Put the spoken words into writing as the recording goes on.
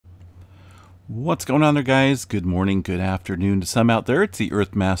What's going on there, guys? Good morning, good afternoon to some out there. It's the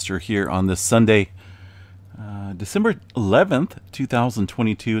Earthmaster here on this Sunday, December 11th,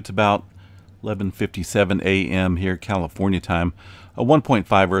 2022. It's about 11:57 a.m. here, California time. A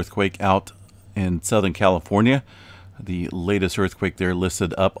 1.5 earthquake out in Southern California. The latest earthquake there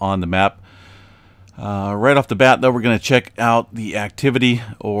listed up on the map. Right off the bat, though, we're going to check out the activity,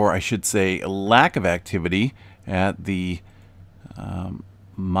 or I should say lack of activity, at the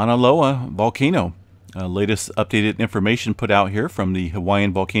Mauna Loa volcano. Latest updated information put out here from the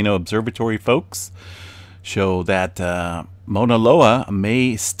Hawaiian Volcano Observatory folks show that Mauna Loa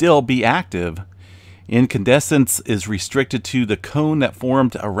may still be active. Incandescence is restricted to the cone that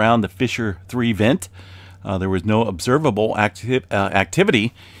formed around the Fissure 3 vent. There was no observable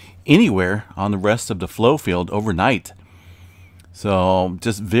activity anywhere on the rest of the flow field overnight. So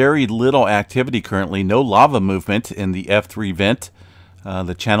just very little activity currently. No lava movement in the F3 vent.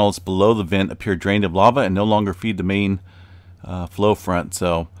 The channels below the vent appear drained of lava and no longer feed the main flow front.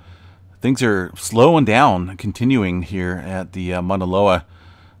 So things are slowing down, continuing here at the Mauna Loa.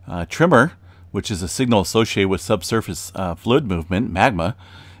 Tremor, which is a signal associated with subsurface fluid movement, magma,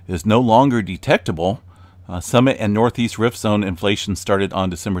 is no longer detectable. Summit and Northeast Rift Zone inflation started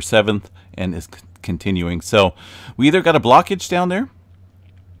on December 7th and is continuing. So we either got a blockage down there,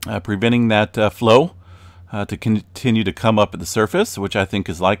 preventing that flow to continue to come up at the surface, which I think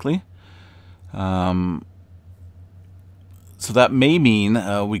is likely. So that may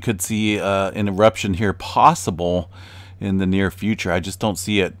mean we could see an eruption here possible in the near future. I just don't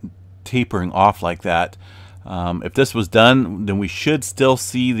see it tapering off like that. If this was done, then we should still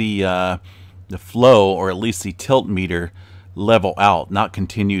see the flow, or at least the tilt meter, level out, not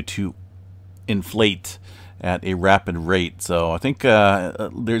continue to inflate at a rapid rate. So I think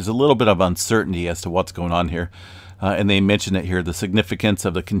there's a little bit of uncertainty as to what's going on here. And they mention it here, the significance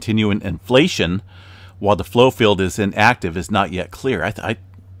of the continuing inflation while the flow field is inactive is not yet clear. I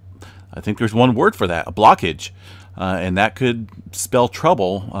think there's one word for that, a blockage. And that could spell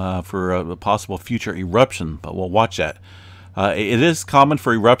trouble for a possible future eruption, but we'll watch that. It is common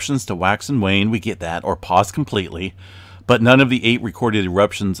for eruptions to wax and wane, we get that, or pause completely. But none of the 8 recorded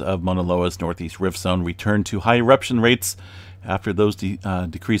eruptions of Mauna Loa's Northeast Rift Zone returned to high eruption rates after those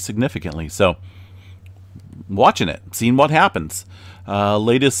decreased significantly. So, watching it, seeing what happens.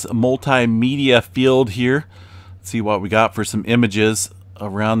 Latest multimedia field here. Let's see what we got for some images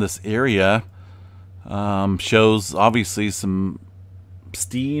around this area. Shows obviously some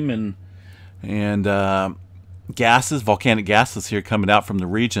steam and gases, volcanic gases here coming out from the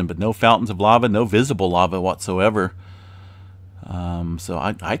region, but no fountains of lava, no visible lava whatsoever. So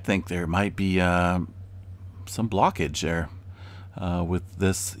I think there might be some blockage there with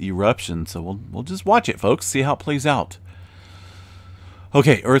this eruption. So we'll just watch it, folks, see how it plays out.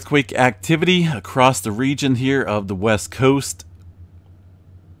 Okay, earthquake activity across the region here of the West Coast.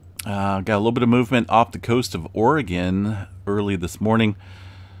 Got a little bit of movement off the coast of Oregon early this morning,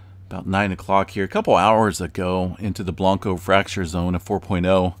 about 9 o'clock here, a couple hours ago, into the Blanco fracture zone of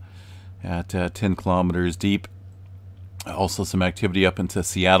 4.0 at 10 kilometers deep. Also some activity up into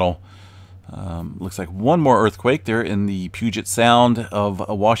Seattle. Looks like one more earthquake there in the Puget Sound of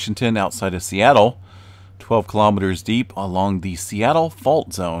Washington outside of Seattle, 12 kilometers deep along the Seattle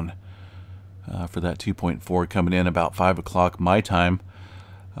fault zone for that 2.4 coming in about 5 o'clock my time.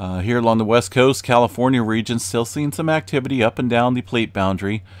 Here along the West Coast, California region, still seeing some activity up and down the plate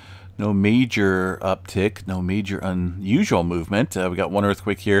boundary. No major uptick, no major unusual movement. We got one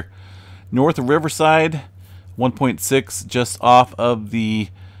earthquake here north of Riverside, 1.6 just off of the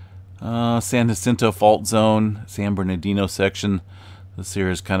San Jacinto fault zone, San Bernardino section. This here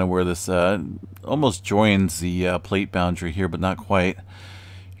is kind of where this almost joins the plate boundary here, but not quite.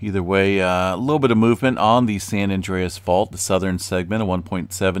 Either way, a little bit of movement on the San Andreas fault, the southern segment, a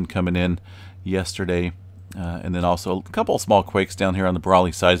 1.7 coming in yesterday. And then also a couple of small quakes down here on the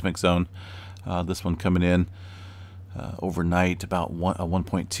Brawley seismic zone. This one coming in overnight, about a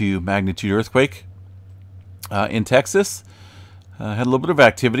 1.2 magnitude earthquake. In Texas, had a little bit of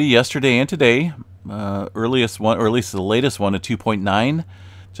activity yesterday and today. Earliest one, or at least the latest one, a 2.9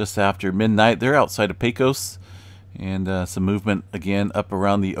 just after midnight. They're outside of Pecos. And some movement again up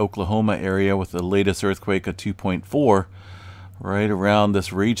around the Oklahoma area with the latest earthquake, a 2.4, right around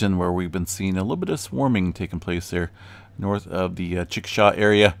this region where we've been seeing a little bit of swarming taking place there, north of the Chickasha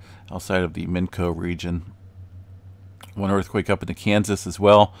area, outside of the Minco region. One earthquake up into Kansas as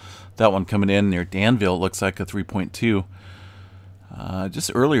well. That one coming in near Danville, looks like a 3.2.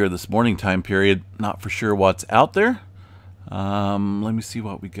 Just earlier this morning time period, not for sure what's out there. Let me see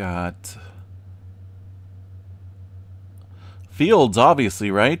what we got. Fields, obviously,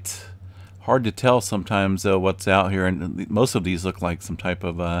 right? Hard to tell sometimes what's out here, and most of these look like some type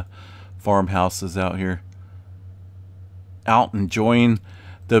of farmhouses out here. Out enjoying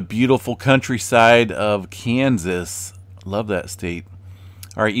the beautiful countryside of Kansas. Love that state.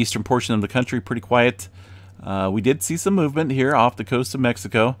 All right, eastern portion of the country, pretty quiet. We did see some movement here off the coast of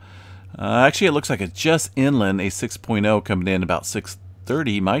Mexico. Actually, it looks like it's just inland, a 6.0 coming in about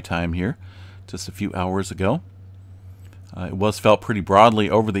 6:30 my time here, just a few hours ago. It was felt pretty broadly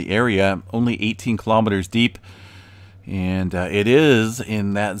over the area, only 18 kilometers deep, and it is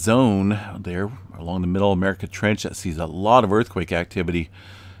in that zone there along the Middle America Trench that sees a lot of earthquake activity,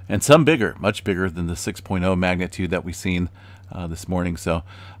 and some bigger, much bigger than the 6.0 magnitude that we've seen this morning. So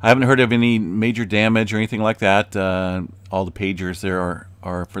I haven't heard of any major damage or anything like that. All the pagers there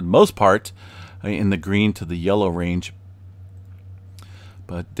are for the most part in the green to the yellow range,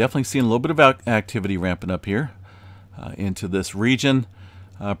 but definitely seeing a little bit of activity ramping up here into this region.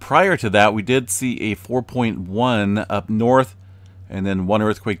 Prior to that, we did see a 4.1 up north, and then one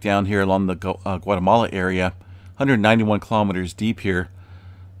earthquake down here along the Guatemala area, 191 kilometers deep here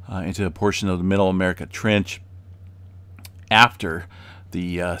into a portion of the Middle America Trench after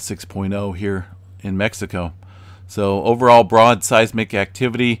the 6.0 here in Mexico. So overall broad seismic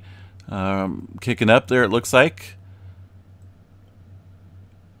activity kicking up there, it looks like.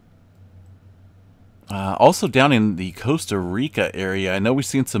 Also down in the Costa Rica area, I know we've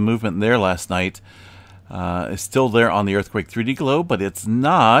seen some movement there last night. It's still there on the earthquake 3D globe, but it's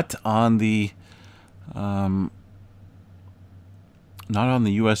not on the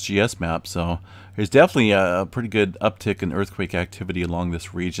USGS map. So there's definitely a pretty good uptick in earthquake activity along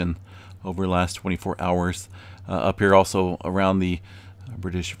this region over the last 24 hours. Up here also around the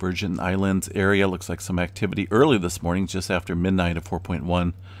British Virgin Islands area, looks like some activity early this morning, just after midnight of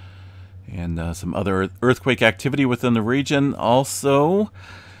 4.1. And some other earthquake activity within the region. Also,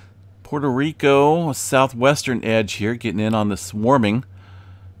 Puerto Rico, southwestern edge here, getting in on the swarming.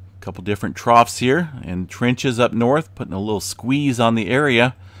 A couple different troughs here and trenches up north, putting a little squeeze on the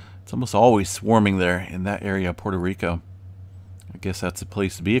area. It's almost always swarming there in that area of Puerto Rico. I guess that's a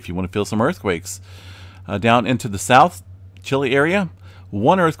place to be if you want to feel some earthquakes. Down into the south, Chile area,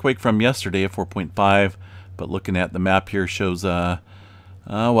 one earthquake from yesterday at 4.5, but looking at the map here shows,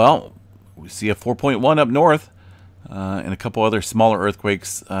 well, we see a 4.1 up north and a couple other smaller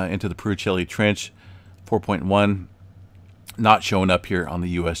earthquakes into the Peru-Chile Trench. 4.1 not showing up here on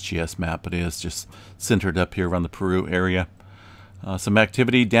the USGS map, but it is just centered up here around the Peru area. Some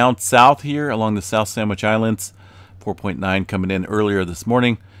activity down south here along the South Sandwich Islands. 4.9 coming in earlier this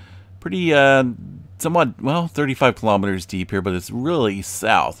morning. Pretty somewhat, well, 35 kilometers deep here, but it's really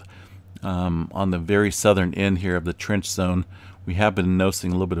south on the very southern end here of the trench zone. We have been noticing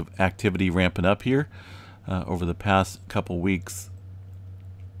a little bit of activity ramping up here over the past couple weeks.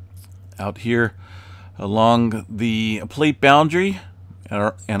 Out here along the plate boundary,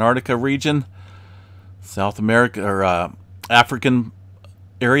 Antarctica region, South America or African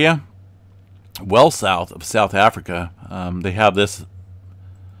area, well south of South Africa. They have this.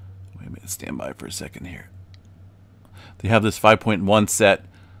 Wait a minute, stand by for a second here. They have this 5.1 set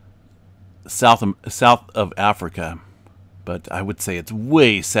south of Africa. But I would say it's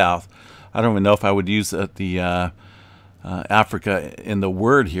way south. I don't even know if I would use the Africa in the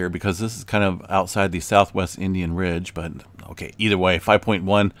word here, because this is kind of outside the Southwest Indian Ridge. But okay, either way,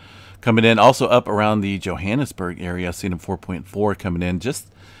 5.1 coming in. Also up around the Johannesburg area, seeing a 4.4 coming in just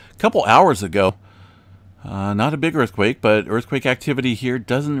a couple hours ago. Not a big earthquake, but earthquake activity here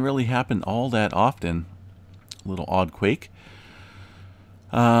doesn't really happen all that often. A little odd quake.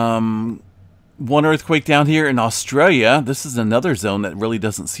 One earthquake down here in Australia. This is another zone that really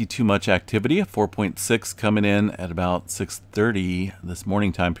doesn't see too much activity. A 4.6 coming in at about 6:30 this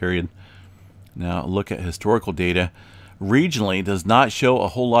morning time period. Now look at historical data. Regionally does not show a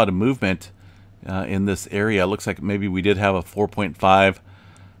whole lot of movement in this area. It looks like maybe we did have a 4.5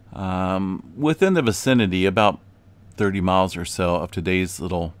 within the vicinity, about 30 miles or so of today's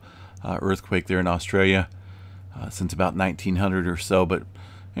little earthquake there in Australia since about 1900 or so. But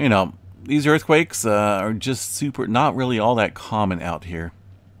you know, these earthquakes are just not really all that common out here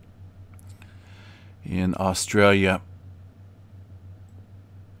in Australia.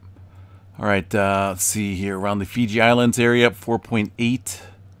 All right, let's see here. Around the Fiji Islands area, 4.8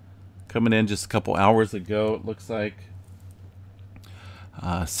 coming in just a couple hours ago, it looks like.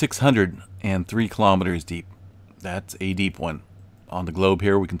 603 kilometers deep. That's a deep one. On the globe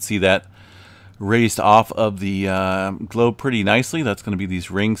here, we can see that raised off of the globe pretty nicely. That's going to be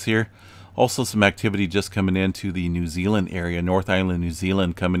these rings here. Also some activity just coming into the New Zealand area, North Island, New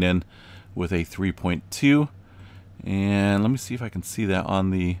Zealand, coming in with a 3.2. And let me see if I can see that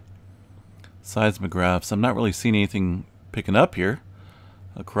on the seismographs. I'm not really seeing anything picking up here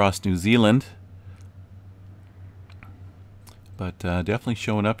across New Zealand, but definitely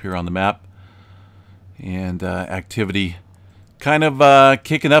showing up here on the map. And activity kind of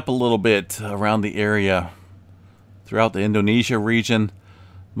kicking up a little bit around the area throughout the Indonesia region.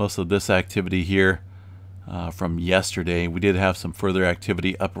 Most of this activity here from yesterday. We did have some further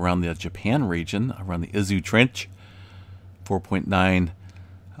activity up around the Japan region, around the Izu Trench. 4.9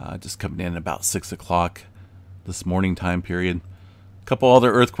 just coming in about 6 o'clock this morning time period. A couple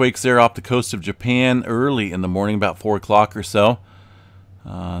other earthquakes there off the coast of Japan early in the morning, about 4 o'clock or so.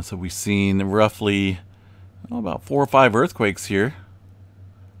 So we've seen roughly about 4 or 5 earthquakes here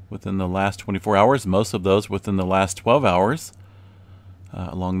within the last 24 hours, most of those within the last 12 hours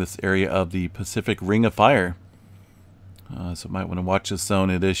along this area of the Pacific Ring of Fire. So you might want to watch this zone.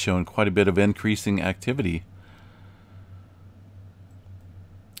 It is showing quite a bit of increasing activity.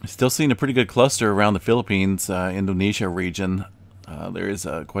 Still seeing a pretty good cluster around the Philippines, Indonesia region. There is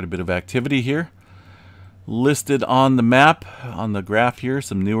quite a bit of activity here. Listed on the map, on the graph here,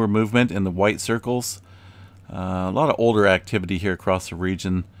 some newer movement in the white circles. A lot of older activity here across the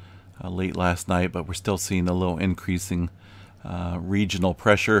region late last night, but we're still seeing a little increasing regional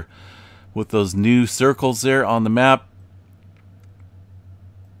pressure with those new circles there on the map.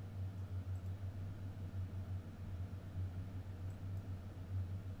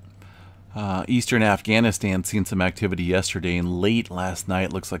 Eastern Afghanistan seen some activity yesterday, and late last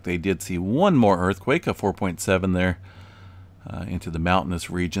night looks like they did see one more earthquake, a 4.7 there into the mountainous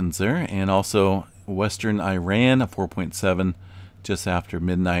regions there, and also western Iran, a 4.7 just after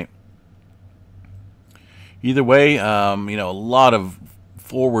midnight. Either way, you know, a lot of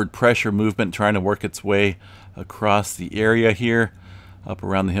forward pressure movement trying to work its way across the area here, up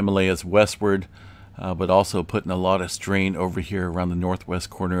around the Himalayas westward, but also putting a lot of strain over here around the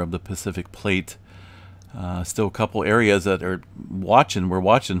northwest corner of the Pacific Plate. Still a couple areas that are we're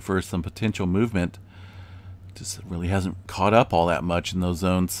watching for some potential movement. Just really hasn't caught up all that much in those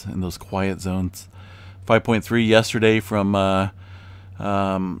zones, in those quiet zones. 5.3 yesterday from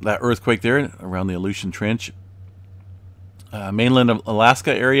that earthquake there around the Aleutian Trench. Mainland of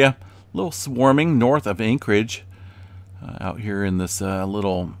Alaska area, a little swarming north of Anchorage. Out here in this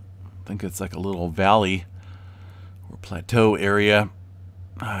little, I think it's like a little valley or plateau area.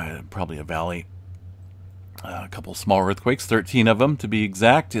 Probably a valley. A couple small earthquakes, 13 of them to be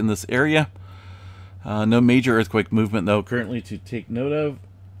exact in this area. No major earthquake movement though currently to take note of.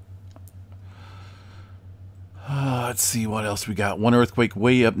 Let's see what else we got. One earthquake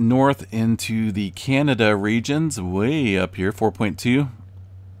way up north into the Canada regions, way up here, 4.2.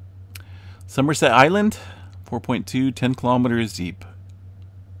 Somerset Island, 4.2, 10 kilometers deep.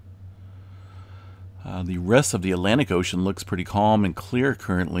 The rest of the Atlantic Ocean looks pretty calm and clear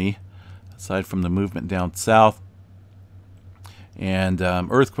currently, aside from the movement down south. And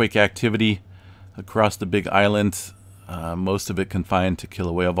earthquake activity across the Big Island, most of it confined to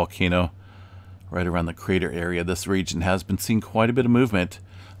Kilauea Volcano, right around the crater area. This region has been seeing quite a bit of movement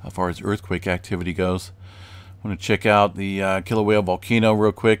as far as earthquake activity goes. I want to check out the Kilauea Volcano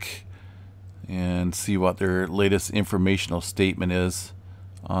real quick and see what their latest informational statement is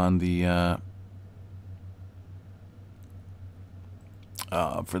on the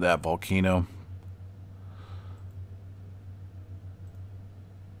for that volcano.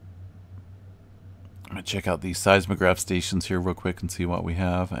 I'm going to check out these seismograph stations here real quick and see what we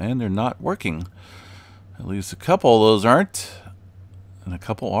have. And they're not working. At least a couple of those aren't. And a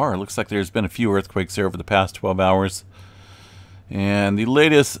couple are. It looks like there's been a few earthquakes there over the past 12 hours. And the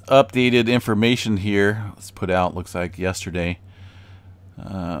latest updated information here was put out, looks like yesterday.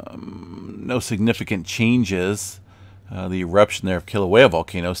 No significant changes. The eruption there of Kilauea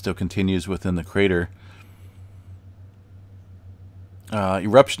Volcano still continues within the crater.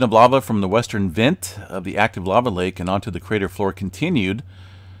 Eruption of lava from the western vent of the active lava lake and onto the crater floor continued,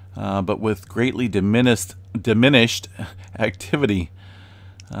 but with greatly diminished activity.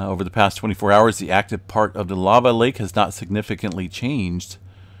 Over the past 24 hours, the active part of the lava lake has not significantly changed.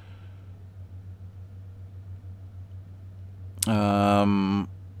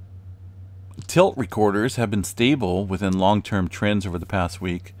 Tilt recorders have been stable within long-term trends over the past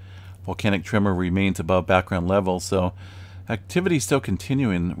week. Volcanic tremor remains above background levels, so activity still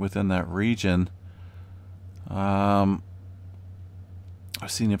continuing within that region. I've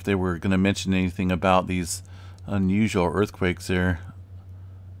seen if they were going to mention anything about these unusual earthquakes there,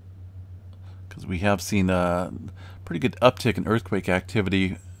 because we have seen a pretty good uptick in earthquake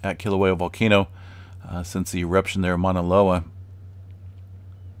activity at Kilauea Volcano since the eruption there in Mauna Loa.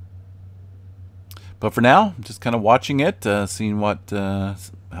 But for now, I'm just kind of watching it, seeing what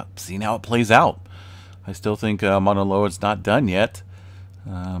seeing how it plays out. I still think Mauna Loa is not done yet.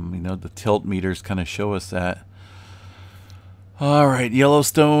 The tilt meters kind of show us that. All right,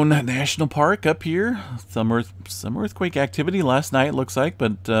 Yellowstone National Park up here. Some earthquake activity last night, looks like,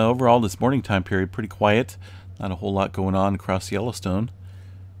 but overall this morning time period pretty quiet. Not a whole lot going on across Yellowstone.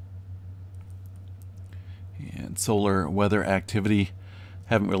 And solar weather activity.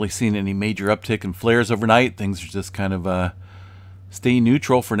 Haven't really seen any major uptick in flares overnight. Things are just kind of staying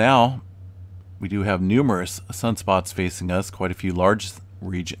neutral for now. We do have numerous sunspots facing us, quite a few large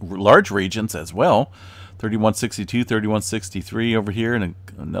regions as well. 3162, 3163 over here, and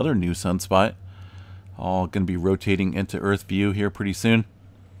another new sunspot. All going to be rotating into Earth view here pretty soon.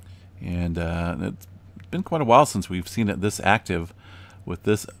 And it's been quite a while since we've seen it this active with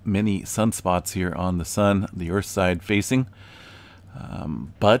this many sunspots here on the sun, the Earth side facing.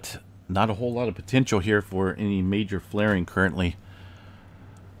 But not a whole lot of potential here for any major flaring currently.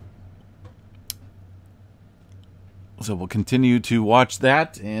 So we'll continue to watch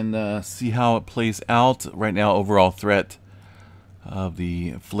that and see how it plays out. Right now, overall threat of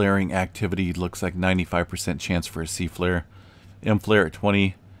the flaring activity looks like 95% chance for a C flare. M flare at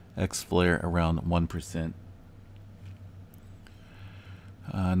 20, X flare around 1%.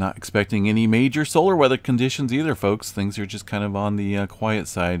 Not expecting any major solar weather conditions either, folks. Things are just kind of on the quiet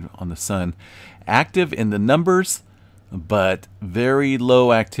side on the sun. Active in the numbers, but very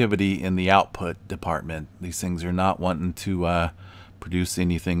low activity in the output department. These things are not wanting to produce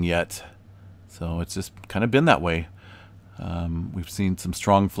anything yet. So it's just kind of been that way. We've seen some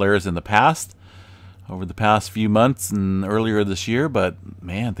strong flares in the past, over the past few months and earlier this year, but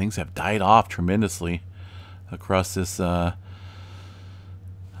man, things have died off tremendously across this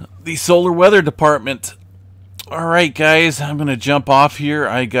the solar weather department. All right, guys, I'm going to jump off here.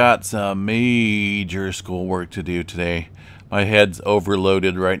 I got some major schoolwork to do today. My head's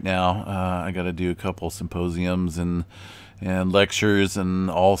overloaded right now. I got to do a couple symposiums and lectures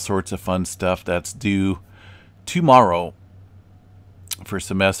and all sorts of fun stuff that's due tomorrow for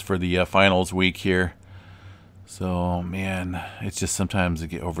the finals week here. So, man, it's just sometimes I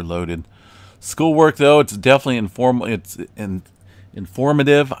get overloaded. Schoolwork, though, it's definitely informative.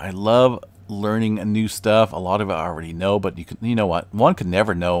 I love learning new stuff. A lot of it I already know, but you know what? One can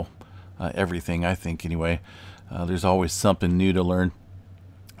never know everything, I think, anyway. There's always something new to learn.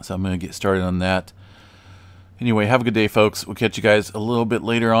 So I'm going to get started on that. Anyway, have a good day, folks. We'll catch you guys a little bit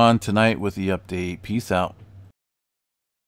later on tonight with the update. Peace out.